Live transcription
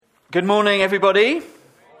Good morning, everybody.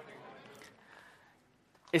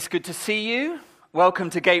 It's good to see you. Welcome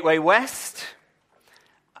to Gateway West.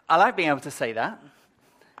 I like being able to say that.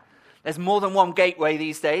 There's more than one Gateway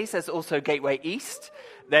these days. There's also Gateway East.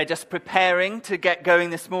 They're just preparing to get going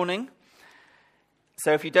this morning.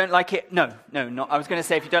 So if you don't like it, not. I was going to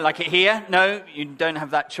say if you don't like it here, no, you don't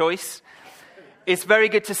have that choice. It's very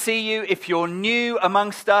good to see you. If you're new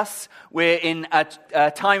amongst us, we're in a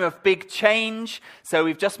time of big change. So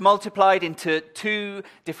we've just multiplied into two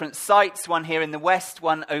different sites, one here in the west,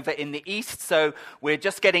 one over in the east. So we're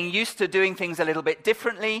just getting used to doing things a little bit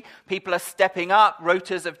differently. People are stepping up.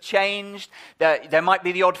 Rotas have changed. There might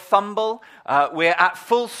be the odd fumble. We're at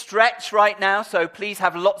full stretch right now, so please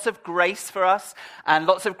have lots of grace for us and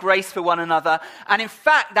lots of grace for one another. And in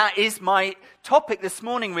fact, that is my topic this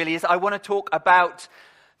morning, really, is I want to talk about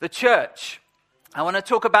the church. I want to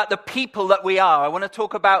talk about the people that we are. I want to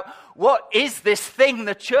talk about what is this thing,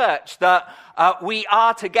 the church, that we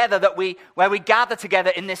are together, where we gather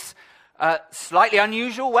together in this slightly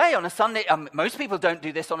unusual way on a Sunday. Most people don't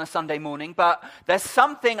do this on a Sunday morning, but there's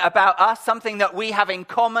something about us, something that we have in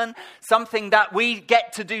common, something that we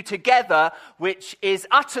get to do together, which is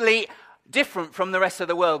utterly different from the rest of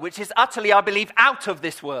the world, which is utterly, I believe, out of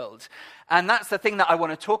this world. And that's the thing that I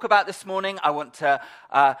want to talk about this morning. I want to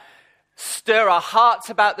stir our hearts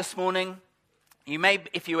about this morning.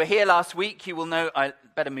 If you were here last week, you will know, I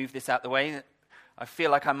better move this out the way. I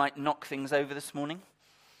feel like I might knock things over this morning.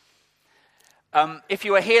 If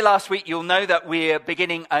you were here last week, you'll know that we're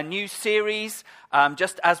beginning a new series,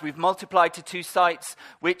 just as we've multiplied to two sites,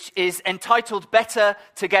 which is entitled Better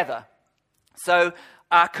Together. So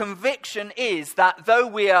our conviction is that though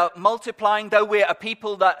we are multiplying, though we're a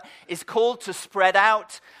people that is called to spread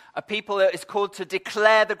out, a people that is called to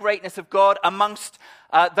declare the greatness of God amongst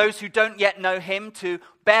those who don't yet know him, to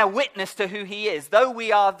bear witness to who he is, though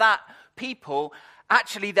we are that people,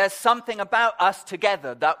 actually there's something about us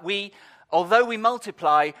together that although we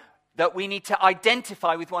multiply, that we need to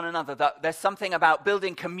identify with one another, that there's something about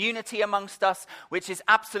building community amongst us, which is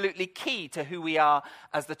absolutely key to who we are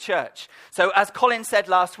as the church. So as Colin said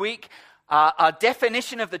last week, our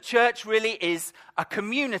definition of the church really is a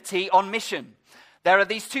community on mission. There are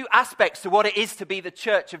these two aspects to what it is to be the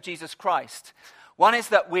church of Jesus Christ. One is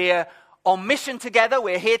that we're on mission together,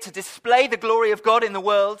 we're here to display the glory of God in the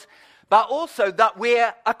world, but also that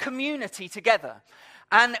we're a community together.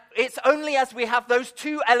 And it's only as we have those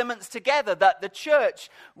two elements together that the church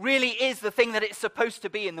really is the thing that it's supposed to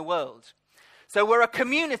be in the world. So we're a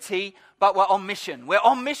community, but we're on mission. We're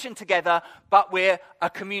on mission together, but we're a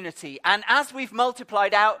community. And as we've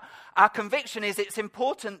multiplied out, our conviction is it's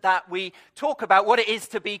important that we talk about what it is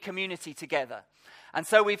to be community together. And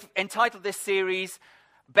so we've entitled this series,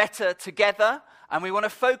 Better Together, and we want to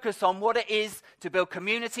focus on what it is to build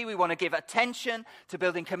community. We want to give attention to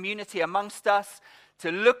building community amongst us,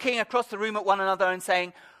 to looking across the room at one another and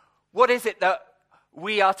saying, what is it that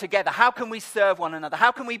we are together? How can we serve one another?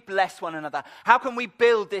 How can we bless one another? How can we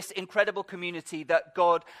build this incredible community that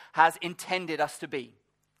God has intended us to be?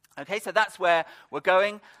 Okay, so that's where we're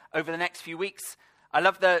going over the next few weeks. I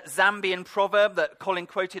love the Zambian proverb that Colin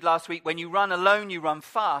quoted last week. When you run alone, you run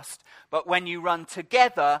fast. But when you run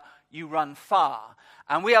together, you run far.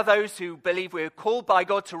 And we are those who believe we're called by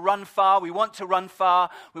God to run far. We want to run far.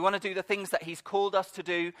 We want to do the things that he's called us to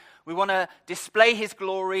do. We want to display his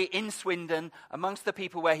glory in Swindon amongst the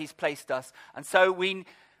people where he's placed us. And so we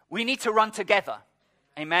need to run together.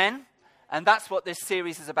 Amen? And that's what this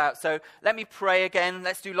series is about. So let me pray again.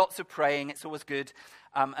 Let's do lots of praying. It's always good.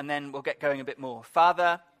 And then we'll get going a bit more.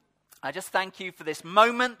 Father, I just thank you for this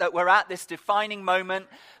moment that we're at, this defining moment.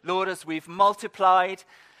 Lord, as we've multiplied.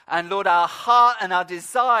 And Lord, our heart and our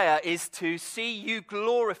desire is to see you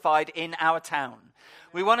glorified in our town.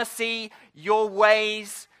 We want to see your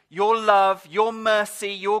ways, your love, your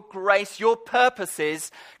mercy, your grace, your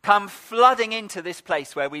purposes come flooding into this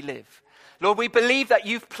place where we live. Lord, we believe that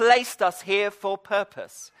you've placed us here for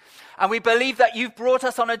purpose. And we believe that you've brought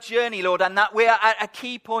us on a journey, Lord, and that we're at a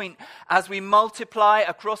key point as we multiply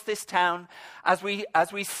across this town, as we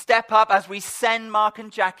step up, as we send Mark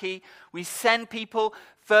and Jackie, we send people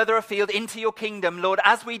further afield into your kingdom, Lord.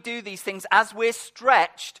 As we do these things, as we're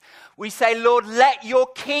stretched, we say, Lord, let your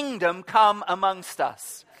kingdom come amongst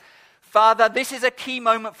us. Father, this is a key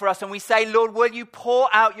moment for us, and we say, Lord, will you pour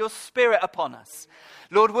out your Spirit upon us?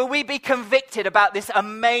 Lord, will we be convicted about this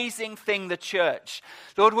amazing thing, the church?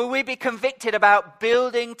 Lord, will we be convicted about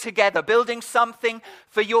building together, building something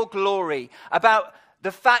for your glory, about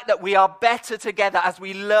the fact that we are better together as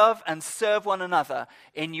we love and serve one another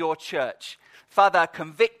in your church? Father,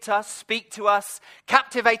 convict us, speak to us,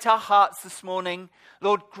 captivate our hearts this morning.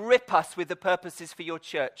 Lord, grip us with the purposes for your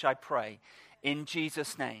church, I pray, in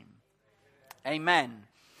Jesus' name. Amen.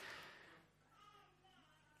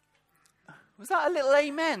 Was that a little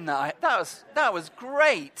amen? That was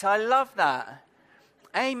great. I love that.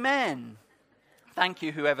 Amen. Thank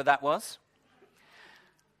you, whoever that was.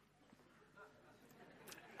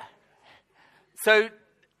 So,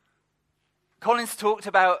 Collins talked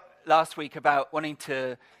about last week about wanting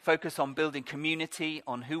to focus on building community,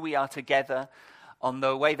 on who we are together, on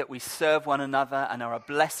the way that we serve one another and are a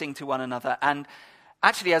blessing to one another. And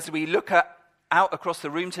actually, as we look out across the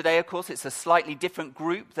room today, of course, it's a slightly different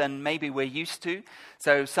group than maybe we're used to.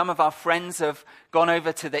 So some of our friends have gone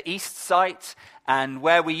over to the east site, and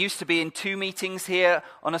where we used to be in 2 meetings here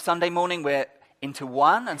on a Sunday morning, we're into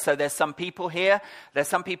 1, and so there's some people here. There's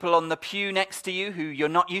some people on the pew next to you who you're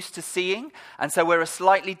not used to seeing, and so we're a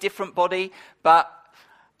slightly different body, but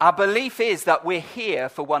our belief is that we're here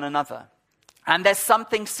for one another. And there's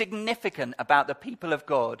something significant about the people of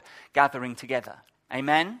God gathering together.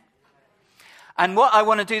 Amen? And what I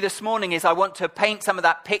want to do this morning is I want to paint some of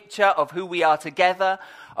that picture of who we are together,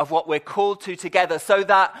 of what we're called to together, so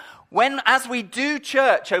that as we do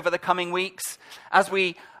church over the coming weeks, as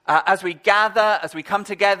we gather, as we come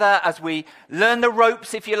together, as we learn the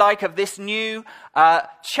ropes, if you like, of this new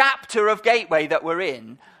chapter of Gateway that we're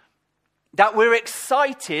in, that we're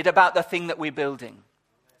excited about the thing that we're building.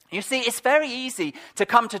 You see, it's very easy to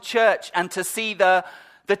come to church and to see the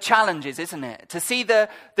challenges, isn't it? To see the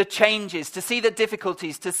changes, to see the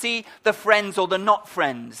difficulties, to see the friends or the not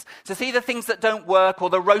friends, to see the things that don't work or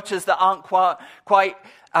the rotas that aren't quite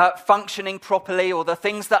functioning properly, or the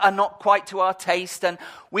things that are not quite to our taste. And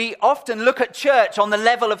we often look at church on the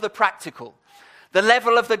level of the practical, the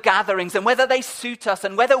level of the gatherings, and whether they suit us,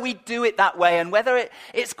 and whether we do it that way, and whether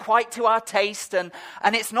it's quite to our taste, and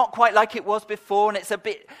it's not quite like it was before, and it's a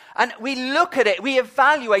bit, and we look at it, we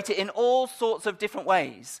evaluate it in all sorts of different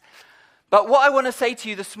ways. But what I want to say to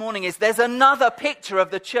you this morning is there's another picture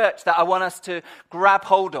of the church that I want us to grab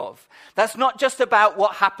hold of. That's not just about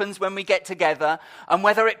what happens when we get together and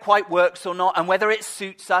whether it quite works or not and whether it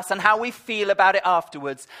suits us and how we feel about it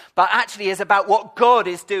afterwards, but actually is about what God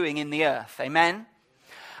is doing in the earth. Amen?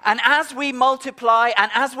 And as we multiply and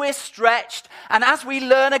as we're stretched and as we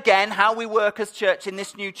learn again how we work as church in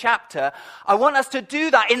this new chapter, I want us to do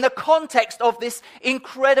that in the context of this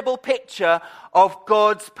incredible picture of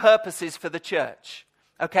God's purposes for the church.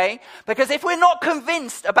 Okay? Because if we're not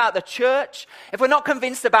convinced about the church, if we're not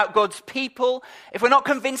convinced about God's people, if we're not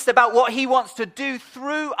convinced about what he wants to do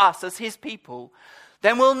through us as his people,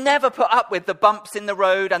 then we'll never put up with the bumps in the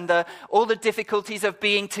road and all the difficulties of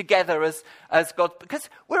being together as God. Because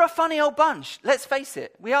we're a funny old bunch. Let's face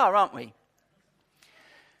it. We are, aren't we?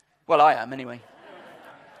 Well, I am anyway.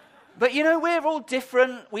 But you know, we're all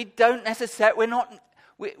different. We don't necessarily,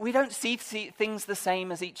 we don't see things the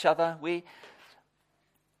same as each other. We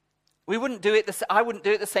wouldn't do it, I wouldn't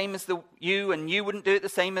do it the same as you, and you wouldn't do it the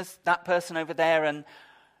same as that person over there. And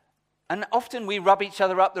often we rub each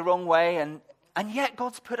other up the wrong way, and yet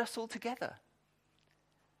God's put us all together.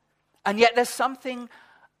 And yet there's something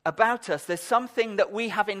about us, there's something that we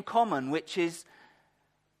have in common, which is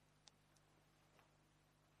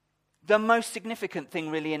the most significant thing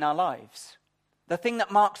really in our lives. The thing that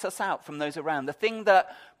marks us out from those around, the thing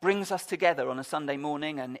that brings us together on a Sunday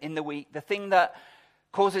morning and in the week, the thing that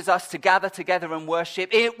causes us to gather together and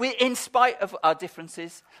worship, in spite of our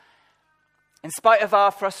differences, in spite of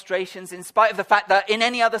our frustrations, in spite of the fact that in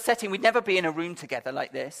any other setting we'd never be in a room together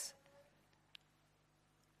like this.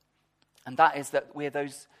 And that is that we're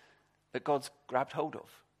those that God's grabbed hold of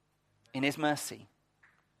in his mercy.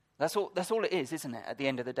 That's all it is, isn't it, at the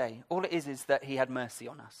end of the day? All it is that he had mercy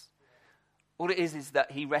on us. All it is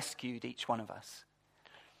that he rescued each one of us.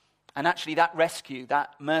 And actually that rescue,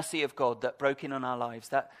 that mercy of God that broke in on our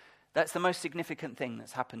lives, that's the most significant thing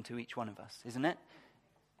that's happened to each one of us, isn't it?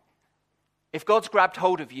 If God's grabbed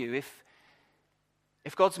hold of you,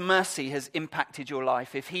 if God's mercy has impacted your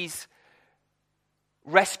life, if he's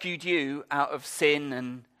rescued you out of sin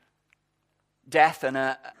and death and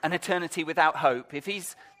an eternity without hope, if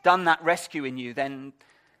he's done that rescue in you, then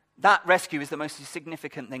that rescue is the most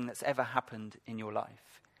significant thing that's ever happened in your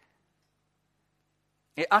life.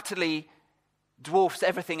 It utterly dwarfs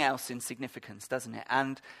everything else in significance, doesn't it?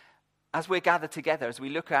 And as we're gathered together, as we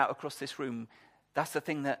look out across this room, that's the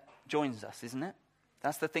thing that joins us, isn't it?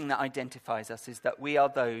 That's the thing that identifies us, is that we are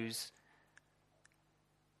those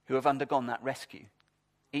who have undergone that rescue.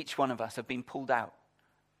 Each one of us have been pulled out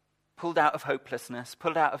of hopelessness,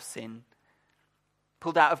 pulled out of sin,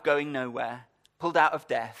 pulled out of going nowhere, pulled out of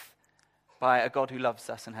death by a God who loves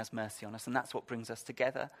us and has mercy on us. And that's what brings us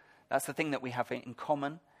together. That's the thing that we have in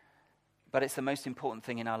common, but it's the most important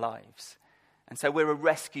thing in our lives. And so we're a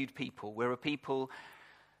rescued people. We're a people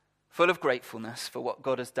full of gratefulness for what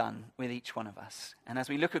God has done with each one of us. And as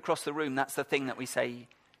we look across the room, that's the thing that we say,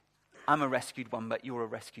 I'm a rescued one, but you're a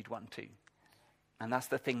rescued one too. And that's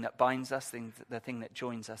the thing that binds us, the thing that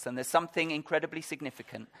joins us. And there's something incredibly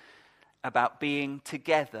significant about being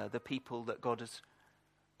together, the people that God has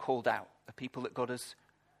called out, the people that God has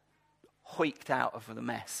hoiked out of the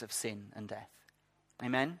mess of sin and death.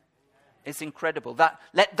 Amen? It's incredible.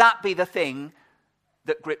 Let that be the thing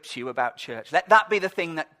that grips you about church. Let that be the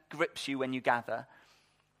thing that grips you when you gather.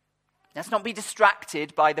 Let's not be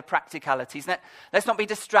distracted by the practicalities. Let's not be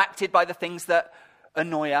distracted by the things that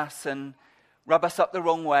annoy us and rub us up the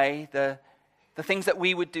wrong way, the things that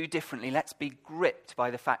we would do differently. Let's be gripped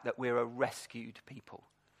by the fact that we're a rescued people.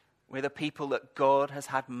 We're the people that God has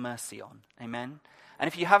had mercy on. Amen? And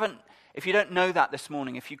if you don't know that this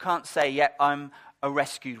morning, if you can't say, yeah, I'm a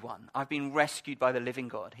rescued one. I've been rescued by the living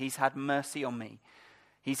God. He's had mercy on me.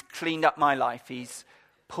 He's cleaned up my life. He's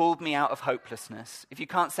pulled me out of hopelessness. If you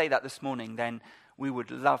can't say that this morning, then we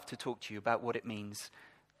would love to talk to you about what it means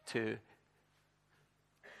to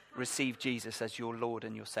receive Jesus as your Lord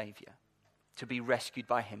and your Savior, to be rescued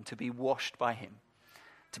by him, to be washed by him,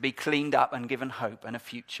 to be cleaned up and given hope and a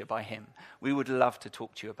future by him. We would love to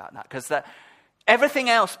talk to you about that, because everything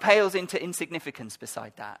else pales into insignificance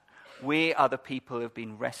beside that. We are the people who have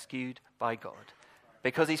been rescued by God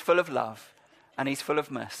because he's full of love and he's full of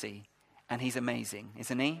mercy and he's amazing,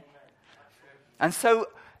 isn't he? And so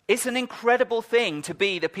it's an incredible thing to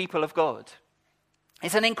be the people of God.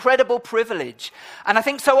 It's an incredible privilege. And I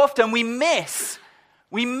think so often we miss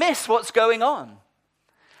what's going on.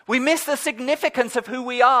 We miss the significance of who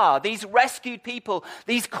we are, these rescued people,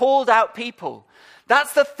 these called out people.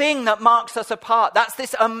 That's the thing that marks us apart. That's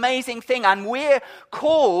this amazing thing. And we're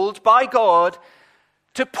called by God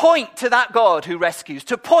to point to that God who rescues,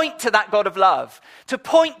 to point to that God of love, to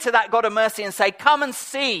point to that God of mercy and say, come and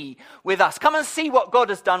see with us. Come and see what God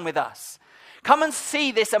has done with us. Come and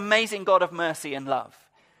see this amazing God of mercy and love.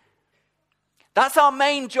 That's our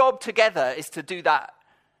main job together, is to do that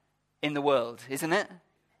in the world, isn't it?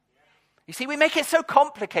 You see, we make it so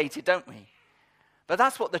complicated, don't we? But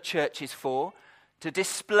that's what the church is for. To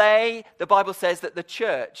display, the Bible says that the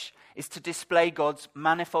church is to display God's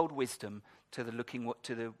manifold wisdom to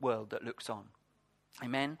the world that looks on.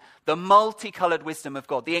 Amen? The multicolored wisdom of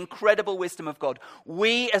God, the incredible wisdom of God.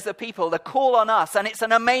 We as a people, the call on us, and it's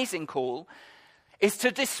an amazing call, is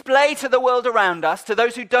to display to the world around us, to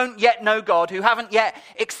those who don't yet know God, who haven't yet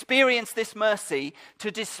experienced this mercy,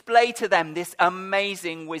 to display to them this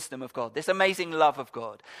amazing wisdom of God, this amazing love of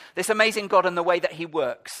God, this amazing God and the way that he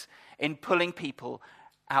works in pulling people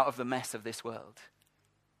out of the mess of this world.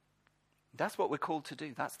 That's what we're called to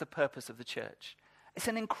do. That's the purpose of the church. It's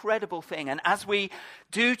an incredible thing. And as we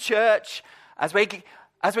do church, as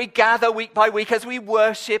we gather week by week, as we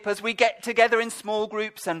worship, as we get together in small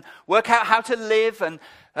groups and work out how to live and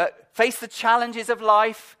face the challenges of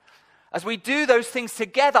life, as we do those things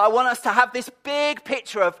together, I want us to have this big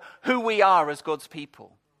picture of who we are as God's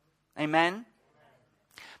people. Amen?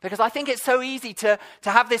 Because I think it's so easy to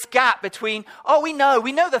have this gap between, we know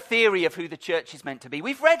the theory of who the church is meant to be.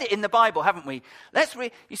 We've read it in the Bible, haven't we?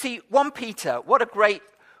 You see, 1 Peter, what a great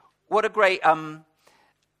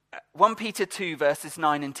 1 Peter 2 verses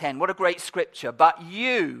 9 and 10. What a great scripture. But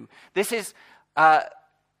you, this is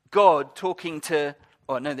God talking to,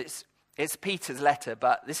 it's Peter's letter,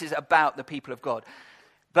 but this is about the people of God.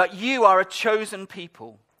 But you are a chosen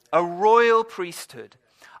people, a royal priesthood,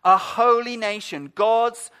 a holy nation,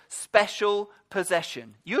 God's special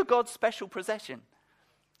possession. You're God's special possession.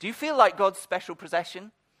 Do you feel like God's special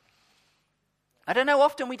possession? I don't know,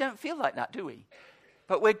 often we don't feel like that, do we?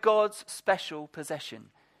 But we're God's special possession.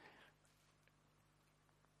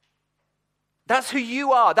 That's who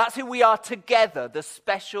you are. That's who we are together, the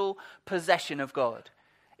special possession of God.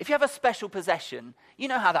 If you have a special possession, you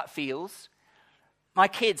know how that feels. My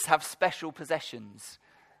kids have special possessions.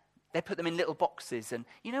 They put them in little boxes, and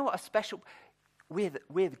you know what?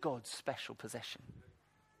 We're God's special possession.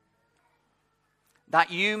 That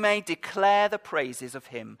you may declare the praises of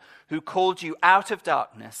him who called you out of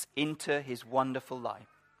darkness into his wonderful light.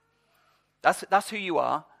 That's who you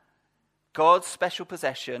are. God's special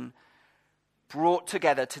possession, brought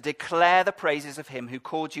together to declare the praises of him who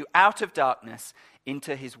called you out of darkness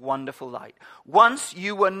into his wonderful light. Once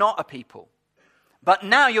you were not a people, but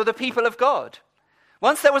now you're the people of God.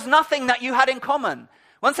 Once there was nothing that you had in common.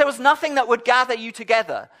 Once there was nothing that would gather you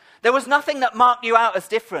together. There was nothing that marked you out as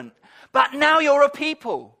different. But now you're a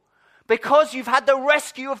people. Because you've had the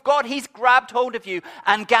rescue of God, he's grabbed hold of you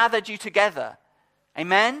and gathered you together.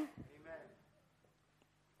 Amen? Amen.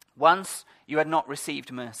 Once you had not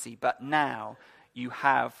received mercy, but now you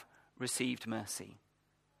have received mercy.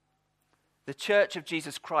 The church of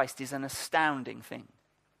Jesus Christ is an astounding thing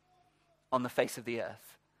on the face of the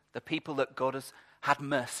earth. The people that God has had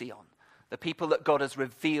mercy on. The people that God has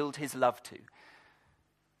revealed his love to.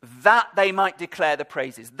 That they might declare the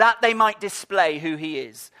praises. That they might display who he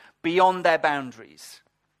is beyond their boundaries.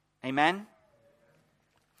 Amen?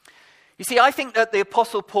 You see, I think that the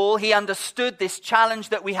Apostle Paul, he understood this challenge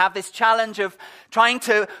that we have, this challenge of trying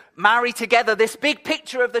to marry together this big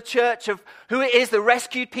picture of the church, of who it is, the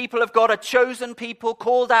rescued people of God, a chosen people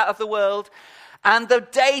called out of the world, and the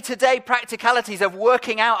day-to-day practicalities of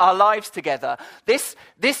working out our lives together. This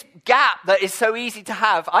gap that is so easy to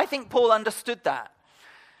have, I think Paul understood that.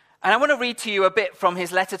 And I want to read to you a bit from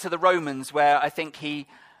his letter to the Romans, where I think he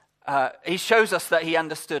shows us that he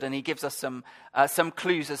understood, and he gives us some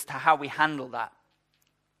clues as to how we handle that.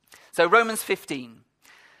 So Romans 15,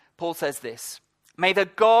 Paul says this: "May the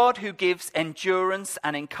God who gives endurance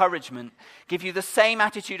and encouragement give you the same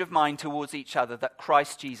attitude of mind towards each other that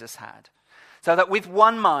Christ Jesus had, so that with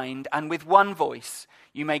one mind and with one voice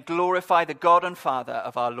you may glorify the God and Father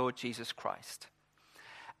of our Lord Jesus Christ.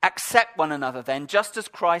 Accept one another then, just as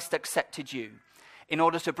Christ accepted you, in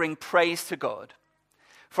order to bring praise to God.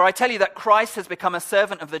 For I tell you that Christ has become a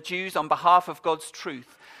servant of the Jews on behalf of God's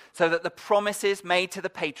truth, so that the promises made to the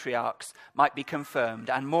patriarchs might be confirmed,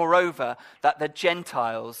 and moreover, that the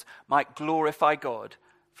Gentiles might glorify God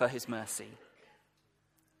for his mercy."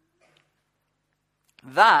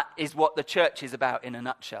 That is what the church is about in a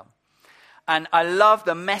nutshell. And I love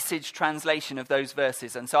the Message translation of those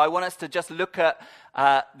verses. And so I want us to just look at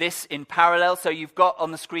this in parallel. So you've got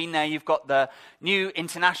on the screen there, you've got the New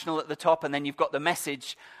International at the top, and then you've got the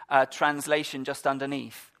Message translation just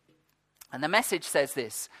underneath. And the Message says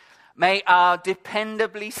this: "May our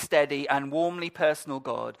dependably steady and warmly personal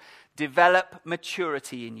God develop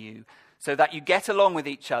maturity in you, so that you get along with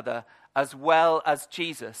each other as well as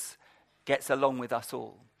Jesus gets along with us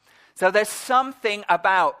all." So there's something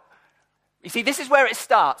about, you see, this is where it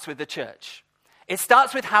starts with the church. It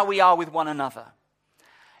starts with how we are with one another.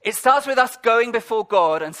 It starts with us going before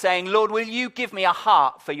God and saying, "Lord, will you give me a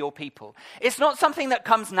heart for your people?" It's not something that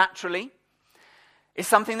comes naturally. It's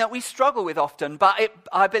something that we struggle with often, but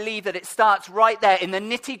I believe that it starts right there in the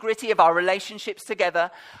nitty-gritty of our relationships together,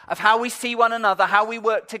 of how we see one another, how we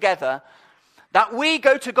work together, that we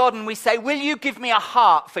go to God and we say, "Will you give me a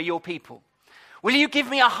heart for your people? Will you give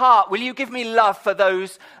me a heart? Will you give me love for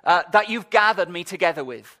those that you've gathered me together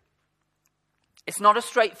with?" It's not a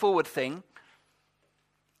straightforward thing.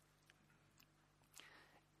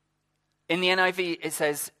 In the NIV, it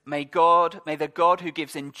says, may the God who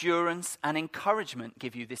gives endurance and encouragement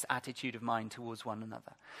give you this attitude of mind towards one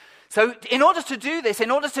another. So in order to do this, in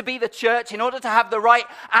order to be the church, in order to have the right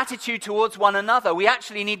attitude towards one another, we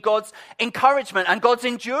actually need God's encouragement and God's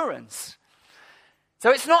endurance. So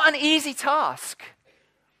it's not an easy task.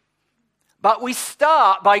 But we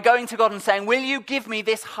start by going to God and saying, "Will you give me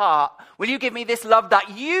this heart? Will you give me this love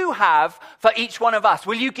that you have for each one of us?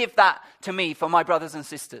 Will you give that to me for my brothers and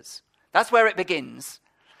sisters?" That's where it begins.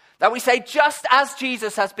 That we say, just as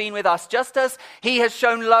Jesus has been with us, just as he has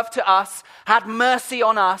shown love to us, had mercy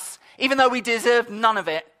on us, even though we deserved none of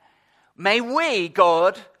it, may we,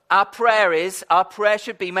 God, our prayer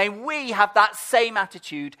should be, may we have that same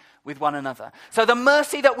attitude with one another. So the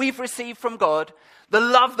mercy that we've received from God, the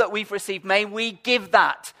love that we've received, may we give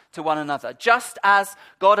that to one another. Just as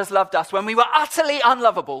God has loved us when we were utterly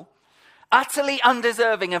unlovable, utterly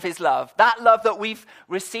undeserving of his love, that love that we've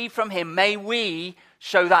received from him, may we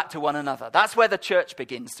show that to one another. That's where the church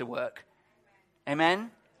begins to work.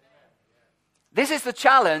 Amen? This is the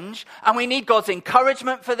challenge, and we need God's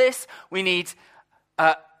encouragement for this. We need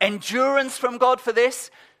endurance from God for this.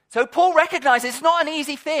 So Paul recognizes it's not an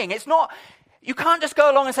easy thing. It's not, you can't just go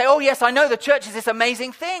along and say, "Oh yes, I know the church is this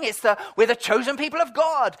amazing thing. We're the chosen people of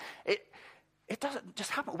God." It doesn't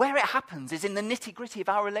just happen. Where it happens is in the nitty-gritty of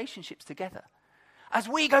our relationships together. As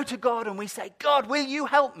we go to God and we say, "God, will you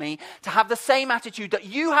help me to have the same attitude that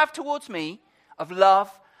you have towards me of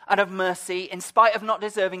love and of mercy in spite of not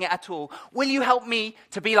deserving it at all? Will you help me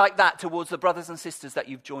to be like that towards the brothers and sisters that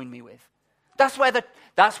you've joined me with?" That's where the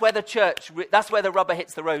rubber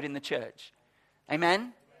hits the road in the church.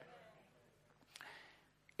 Amen?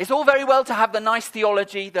 It's all very well to have the nice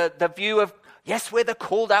theology, the view of, yes, we're the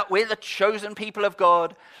called out, we're the chosen people of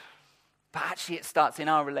God. But actually it starts in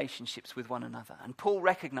our relationships with one another. And Paul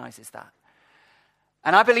recognizes that.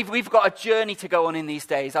 And I believe we've got a journey to go on in these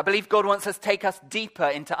days. I believe God wants us to take us deeper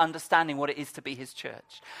into understanding what it is to be his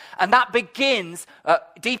church. And that begins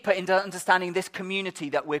deeper into understanding this community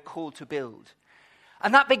that we're called to build.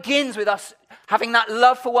 And that begins with us having that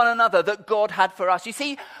love for one another that God had for us. You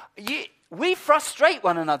see, we frustrate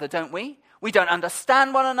one another, don't we? We don't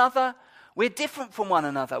understand one another. We're different from one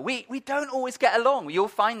another. We don't always get along. You'll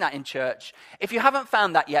find that in church. If you haven't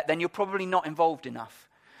found that yet, then you're probably not involved enough.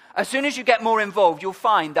 As soon as you get more involved, you'll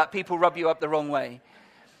find that people rub you up the wrong way.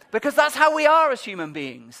 Because that's how we are as human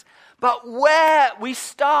beings. But where we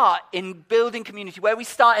start in building community, where we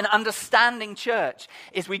start in understanding church,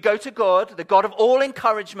 is we go to God, the God of all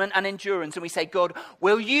encouragement and endurance, and we say, God,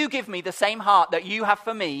 will you give me the same heart that you have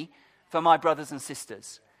for me, for my brothers and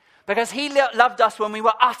sisters? Because he loved us when we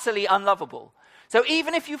were utterly unlovable. So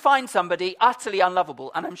even if you find somebody utterly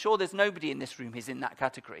unlovable, and I'm sure there's nobody in this room who's in that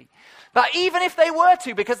category, but even if they were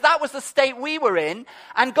to, because that was the state we were in,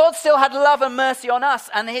 and God still had love and mercy on us,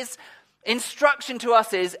 and his instruction to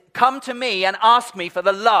us is, come to me and ask me for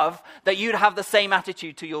the love that you'd have the same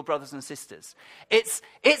attitude to your brothers and sisters. It's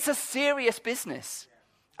a serious business.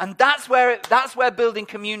 And that's where building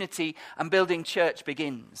community and building church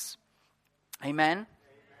begins. Amen?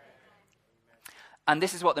 And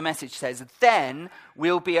this is what the message says. Then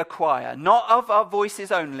we'll be a choir, not of our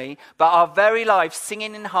voices only, but our very lives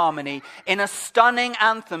singing in harmony in a stunning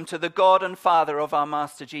anthem to the God and Father of our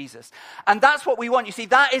Master Jesus. And that's what we want. You see,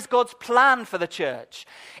 that is God's plan for the church.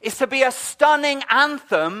 It's to be a stunning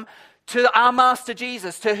anthem to our Master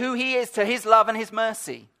Jesus, to who he is, to his love and his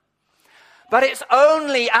mercy. But it's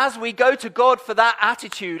only as we go to God for that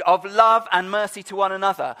attitude of love and mercy to one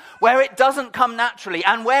another, where it doesn't come naturally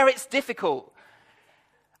and where it's difficult.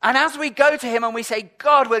 And as we go to him and we say,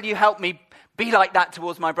 God, will you help me be like that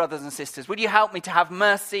towards my brothers and sisters? Will you help me to have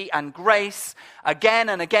mercy and grace again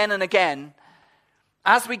and again and again?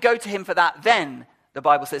 As we go to him for that, then, the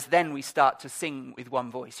Bible says, then we start to sing with one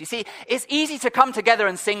voice. You see, it's easy to come together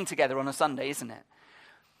and sing together on a Sunday, isn't it?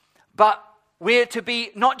 But we're to be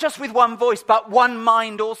not just with one voice, but one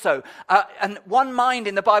mind also. And one mind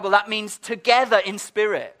in the Bible, that means together in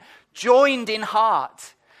spirit, joined in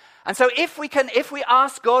heart. And so if we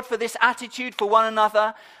ask God for this attitude for one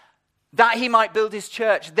another, that he might build his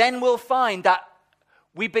church, then we'll find that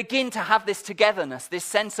we begin to have this togetherness, this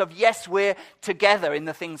sense of, yes, we're together in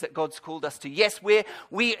the things that God's called us to. Yes,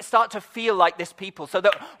 we start to feel like this people. So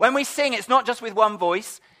that when we sing, it's not just with one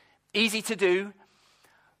voice, easy to do,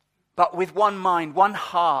 but with one mind, one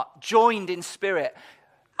heart, joined in spirit.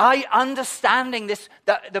 Understanding this,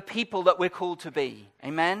 the people that we're called to be.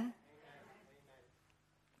 Amen?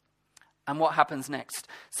 And what happens next?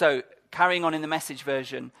 So, carrying on in the Message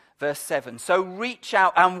version, verse 7. So reach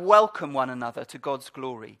out and welcome one another to God's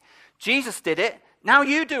glory. Jesus did it. Now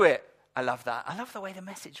you do it. I love that. I love the way the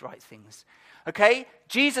Message writes things. Okay?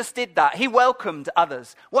 Jesus did that. He welcomed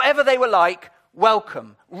others. Whatever they were like,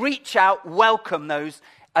 welcome. Reach out, welcome those.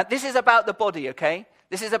 This is about the body, okay?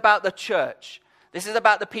 This is about the church. This is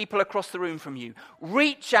about the people across the room from you.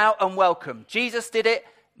 Reach out and welcome. Jesus did it.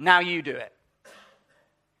 Now you do it.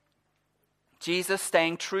 Jesus,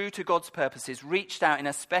 staying true to God's purposes, reached out in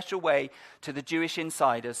a special way to the Jewish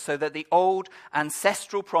insiders so that the old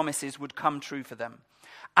ancestral promises would come true for them.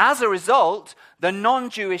 As a result, the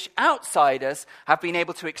non-Jewish outsiders have been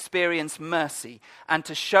able to experience mercy and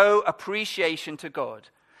to show appreciation to God.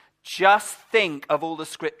 Just think of all the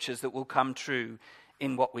scriptures that will come true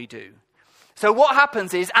in what we do. So what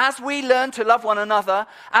happens is, as we learn to love one another,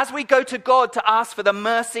 as we go to God to ask for the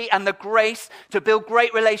mercy and the grace to build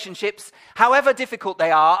great relationships, however difficult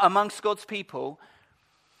they are amongst God's people,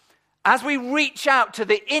 as we reach out to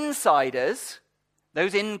the insiders,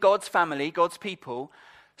 those in God's family, God's people,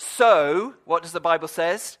 so, what does the Bible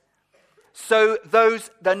says? So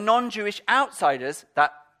the non-Jewish outsiders,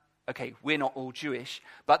 okay, we're not all Jewish,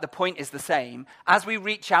 but the point is the same. As we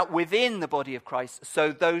reach out within the body of Christ,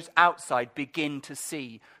 so those outside begin to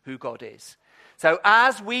see who God is. So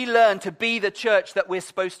as we learn to be the church that we're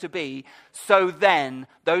supposed to be, so then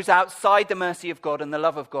those outside the mercy of God and the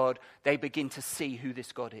love of God, they begin to see who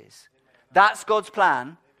this God is. That's God's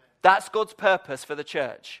plan. That's God's purpose for the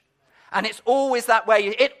church. And it's always that way.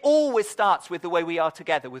 It always starts with the way we are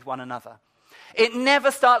together with one another. It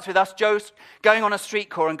never starts with us just going on a street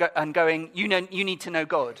corner and going, you need to know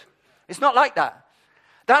God. It's not like that.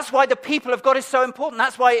 That's why the people of God is so important.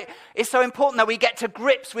 That's why it's so important that we get to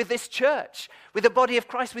grips with this church, with the body of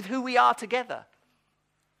Christ, with who we are together.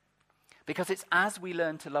 Because it's as we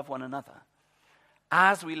learn to love one another,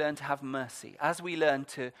 as we learn to have mercy, as we learn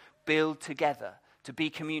to build together, to be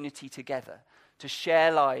community together, to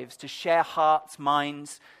share lives, to share hearts,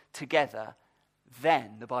 minds together,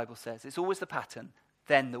 then, the Bible says, it's always the pattern,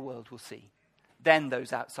 then the world will see. Then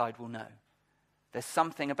those outside will know. There's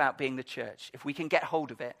something about being the church. If we can get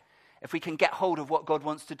hold of it, if we can get hold of what God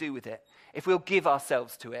wants to do with it, if we'll give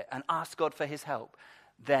ourselves to it and ask God for his help,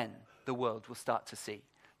 then the world will start to see.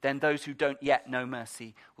 Then those who don't yet know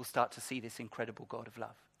mercy will start to see this incredible God of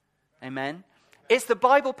love. Amen? It's the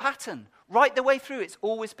Bible pattern. Right the way through, it's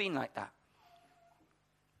always been like that.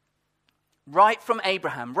 Right from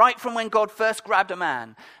Abraham, right from when God first grabbed a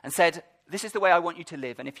man and said, this is the way I want you to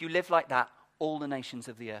live. And if you live like that, all the nations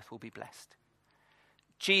of the earth will be blessed.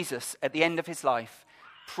 Jesus, at the end of his life,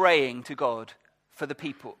 praying to God for the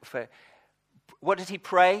people. What did he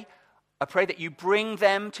pray? I pray that you bring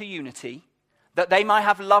them to unity, that they might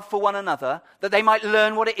have love for one another, that they might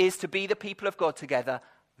learn what it is to be the people of God together.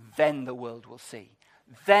 Then the world will see.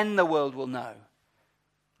 Then the world will know.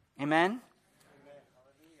 Amen?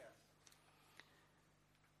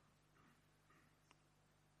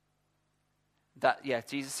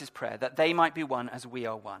 Jesus' prayer, that they might be one as we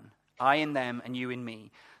are one, I in them and you in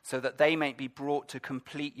me, so that they may be brought to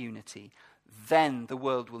complete unity. Then the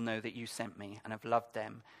world will know that you sent me and have loved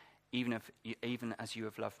them, even as you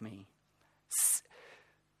have loved me.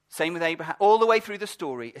 Same with Abraham. All the way through the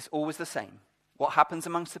story, it's always the same. What happens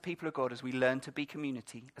amongst the people of God as we learn to be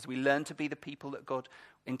community, as we learn to be the people that God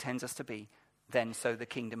intends us to be, then so the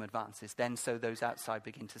kingdom advances. Then so those outside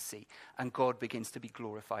begin to see, and God begins to be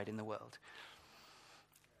glorified in the world.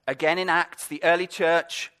 Again in Acts, the early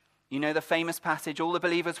church, you know the famous passage, all the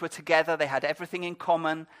believers were together, they had everything in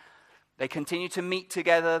common, they continued to meet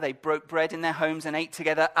together, they broke bread in their homes and ate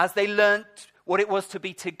together. As they learnt what it was to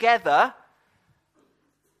be together,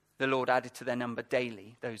 the Lord added to their number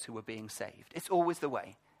daily those who were being saved. It's always the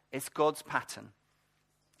way. It's God's pattern.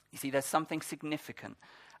 You see, there's something significant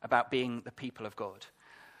about being the people of God.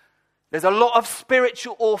 There's a lot of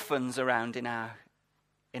spiritual orphans around in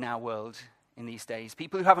our world in these days.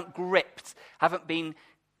 People who haven't been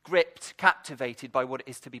gripped, captivated by what it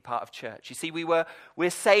is to be part of church. You see, we're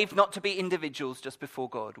saved not to be individuals just before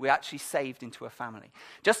God. We're actually saved into a family.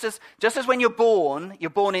 Just as when you're born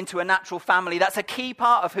into a natural family. That's a key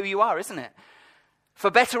part of who you are, isn't it?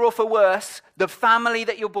 For better or for worse, the family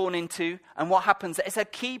that you're born into and what happens, it's a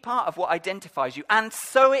key part of what identifies you. And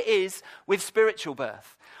so it is with spiritual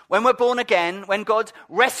birth. When we're born again, when God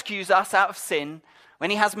rescues us out of sin, when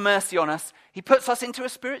he has mercy on us, he puts us into a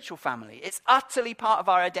spiritual family. It's utterly part of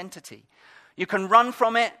our identity. You can run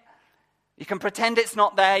from it. You can pretend it's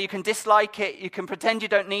not there. You can dislike it. You can pretend you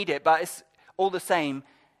don't need it. But it's all the same.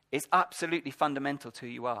 It's absolutely fundamental to who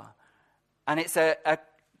you are. And it's an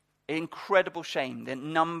incredible shame, the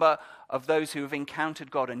number of those who have encountered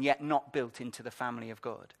God and yet not built into the family of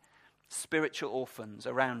God. Spiritual orphans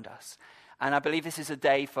around us. And I believe this is a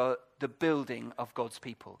day for the building of God's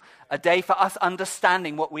people. A day for us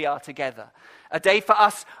understanding what we are together. A day for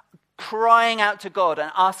us crying out to God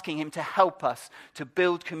and asking him to help us to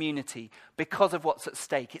build community because of what's at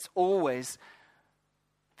stake. It's always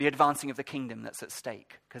the advancing of the kingdom that's at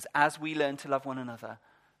stake. Because as we learn to love one another,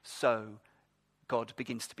 so God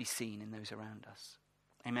begins to be seen in those around us.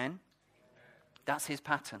 Amen? That's his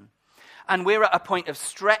pattern. And we're at a point of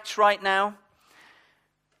stretch right now.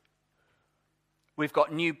 We've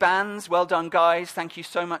got new bands. Well done, guys. Thank you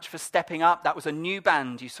so much for stepping up. That was a new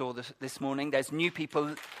band you saw this morning. There's new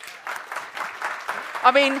people.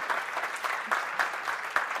 I mean,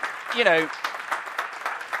 you know,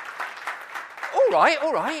 all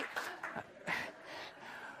right.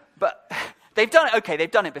 But they've done it. Okay,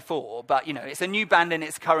 they've done it before. But, you know, it's a new band in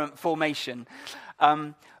its current formation.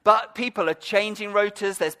 But people are changing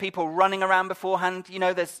rotors. There's people running around beforehand. You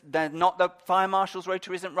know, they're not the fire marshal's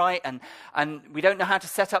rotor isn't right, and we don't know how to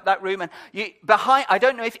set up that room. And I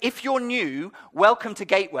don't know if you're new. Welcome to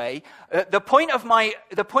Gateway. The point of my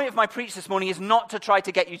preach this morning is not to try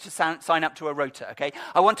to get you to sign up to a rotor. Okay,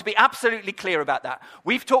 I want to be absolutely clear about that.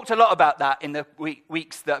 We've talked a lot about that in the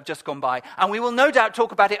weeks that have just gone by, and we will no doubt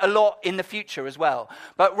talk about it a lot in the future as well.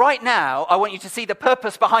 But right now, I want you to see the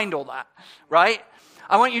purpose behind all that. Right.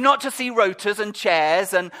 I want you not to see rotors and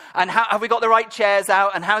chairs and how have we got the right chairs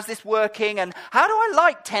out and how's this working and how do I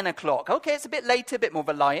like 10 o'clock? Okay, it's a bit later, a bit more of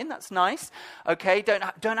a lie-in. That's nice. Okay, don't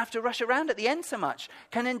have to rush around at the end so much.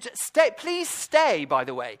 Please stay, by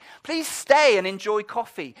the way. Please stay and enjoy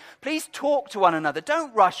coffee. Please talk to one another.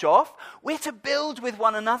 Don't rush off. We're to build with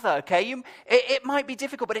one another, okay? It might be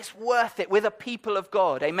difficult, but it's worth it. We're the people of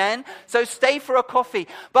God, amen? So stay for a coffee.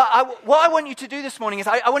 But what I want you to do this morning is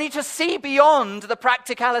I want you to see beyond the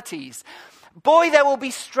practicalities. Boy, there will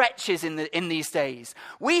be stretches in these days.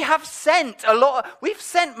 We've sent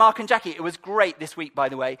Mark and Jackie. It was great this week, by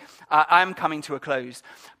the way. I'm coming to a close.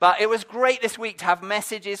 But it was great this week to have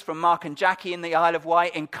messages from Mark and Jackie in the Isle of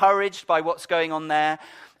Wight, encouraged by what's going on there,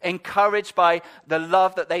 encouraged by the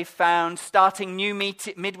love that they found, starting new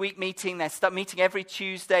midweek meeting. They're meeting every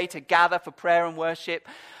Tuesday to gather for prayer and worship.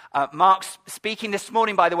 Mark's speaking this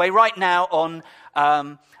morning, by the way, right now on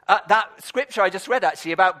that scripture I just read,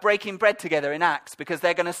 actually, about breaking bread together in Acts, because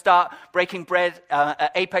they're going to start breaking bread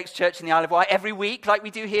at Apex Church in the Isle of Wight every week, like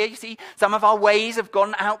we do here. You see, some of our ways have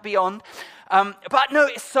gone out beyond. But no,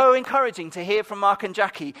 it's so encouraging to hear from Mark and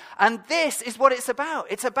Jackie. And this is what it's about.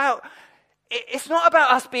 It's not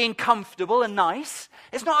about us being comfortable and nice.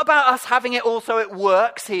 It's not about us having it all so it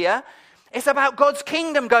works here. It's about God's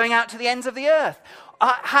kingdom going out to the ends of the earth.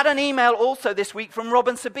 I had an email also this week from Rob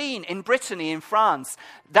and Sabine in Brittany, in France.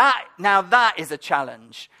 That is a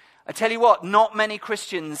challenge. I tell you what, not many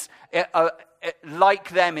Christians like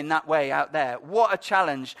them in that way out there. What a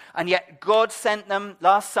challenge. And yet God sent them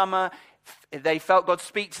last summer. They felt God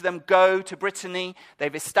speak to them, go to Brittany.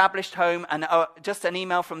 They've established home, and just an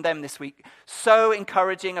email from them this week. So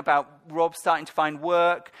encouraging about Rob starting to find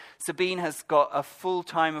work. Sabine has got a full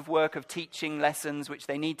time of work of teaching lessons, which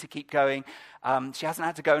they need to keep going. She hasn't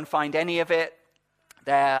had to go and find any of it.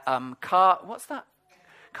 Their what's that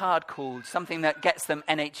card called? Something that gets them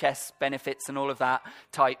NHS benefits and all of that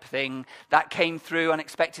type thing. That came through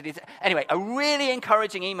unexpectedly. Anyway, a really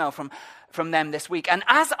encouraging email from them this week. And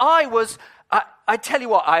as I tell you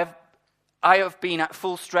what, I have been at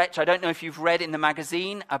full stretch. I don't know if you've read in the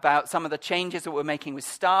magazine about some of the changes that we're making with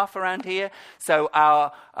staff around here. So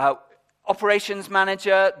our operations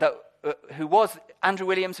manager, who was Andrew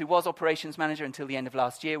Williams, who was operations manager until the end of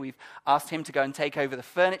last year, we've asked him to go and take over the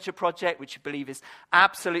furniture project, which I believe is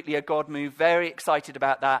absolutely a God move. Very excited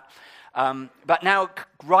about that. But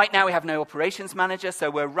right now we have no operations manager, so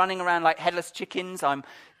we're running around like headless chickens. I'm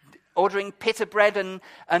ordering pita bread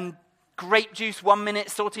and grape juice 1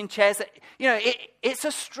 minute, sorting chairs. It's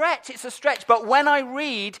a stretch. But when I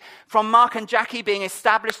read from Mark and Jackie being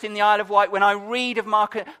established in the Isle of Wight, when I read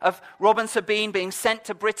of Rob and Sabine being sent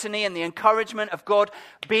to Brittany and the encouragement of God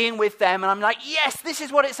being with them, and I'm like, yes, this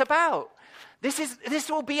is what it's about. This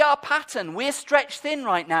will be our pattern. We're stretched thin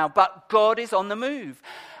right now, but God is on the move.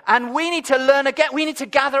 And we need to learn again. We need to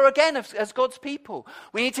gather again as God's people.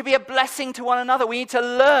 We need to be a blessing to one another. We need to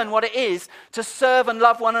learn what it is to serve and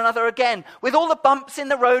love one another again. With all the bumps in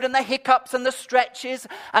the road and the hiccups and the stretches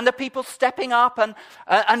and the people stepping up and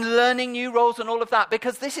learning new roles and all of that.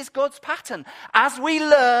 Because this is God's pattern. As we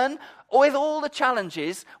learn with all the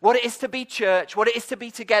challenges, what it is to be church, what it is to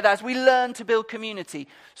be together, as we learn to build community,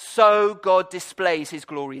 so God displays his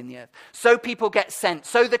glory in the earth. So people get sent,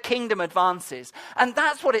 so the kingdom advances. And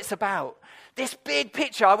that's what it's about. This big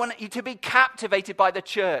picture, I want you to be captivated by the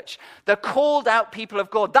church, the called out people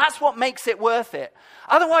of God. That's what makes it worth it.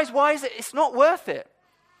 Otherwise, why is it? It's not worth it.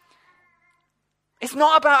 It's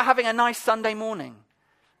not about having a nice Sunday morning.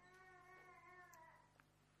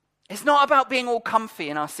 It's not about being all comfy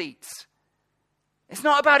in our seats. It's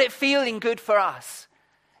not about it feeling good for us.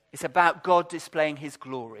 It's about God displaying his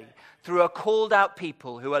glory through a called out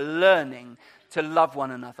people who are learning to love one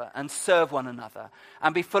another and serve one another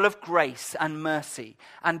and be full of grace and mercy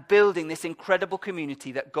and building this incredible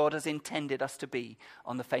community that God has intended us to be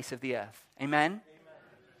on the face of the earth. Amen? Amen.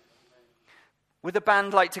 Would the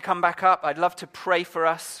band like to come back up? I'd love to pray for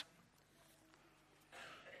us.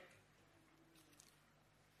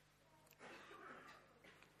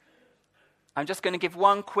 I'm just going to give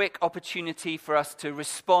one quick opportunity for us to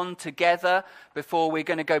respond together before we're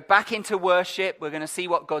going to go back into worship. We're going to see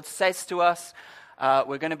what God says to us.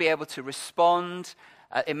 We're going to be able to respond.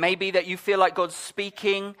 It may be that you feel like God's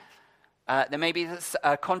speaking. There may be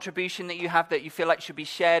a contribution that you have that you feel like should be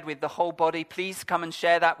shared with the whole body. Please come and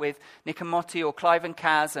share that with Nick and Motti or Clive and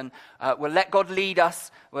Kaz, and we'll let God lead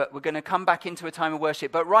us. We're going to come back into a time of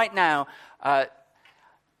worship. But right now,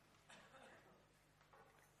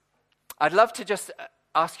 I'd love to just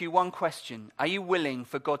ask you one question. Are you willing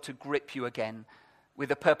for God to grip you again with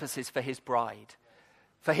the purposes for his bride,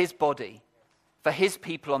 for his body, for his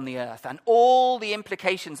people on the earth, and all the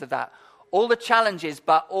implications of that, all the challenges,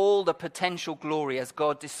 but all the potential glory as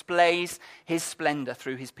God displays his splendor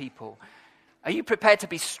through his people? Are you prepared to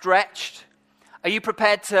be stretched? Are you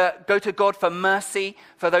prepared to go to God for mercy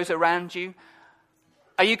for those around you?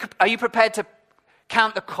 Are you prepared to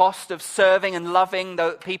count the cost of serving and loving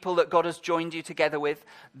the people that God has joined you together with,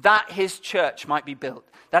 that his church might be built,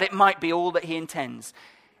 that it might be all that he intends?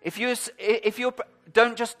 If you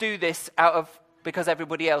don't just do this out of because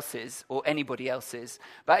everybody else is or anybody else is.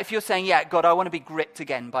 But if you're saying, yeah, God, I want to be gripped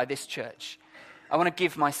again by this church. I want to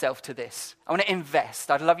give myself to this. I want to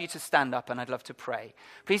invest. I'd love you to stand up and I'd love to pray.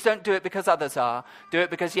 Please don't do it because others are. Do it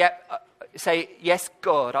because, say, yes,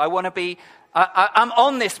 God, I want to be, I'm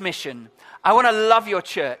on this mission. I want to love your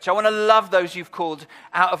church. I want to love those you've called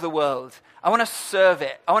out of the world. I want to serve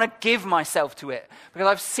it. I want to give myself to it because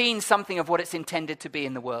I've seen something of what it's intended to be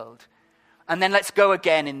in the world. And then let's go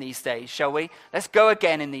again in these days, shall we? Let's go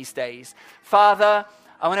again in these days. Father,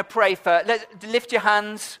 I want to pray lift your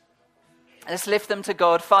hands. Let's lift them to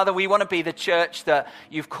God. Father, we want to be the church that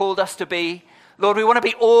you've called us to be. Lord, we want to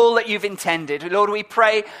be all that you've intended. Lord, we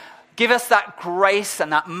pray, give us that grace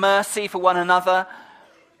and that mercy for one another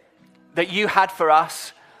that you had for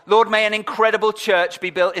us. Lord, may an incredible church be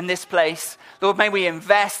built in this place. Lord, may we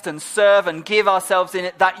invest and serve and give ourselves in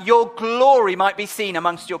it, that your glory might be seen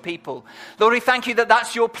amongst your people. Lord, we thank you that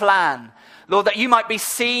that's your plan. Lord, that you might be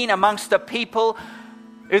seen amongst a people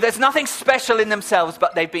who there's nothing special in themselves,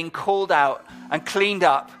 but they've been called out and cleaned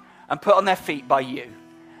up and put on their feet by you.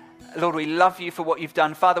 Lord, we love you for what you've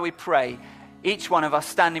done. Father, we pray, each one of us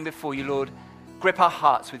standing before you, Lord, grip our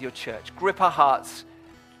hearts with your church. Grip our hearts.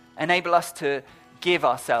 Enable us to give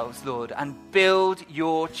ourselves, Lord, and build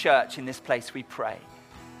your church in this place, we pray.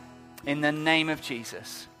 In the name of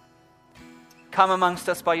Jesus. Come amongst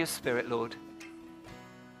us by your Spirit, Lord.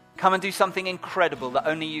 Come and do something incredible that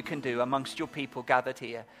only you can do amongst your people gathered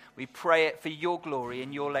here. We pray it for your glory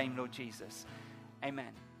in your name, Lord Jesus.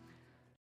 Amen.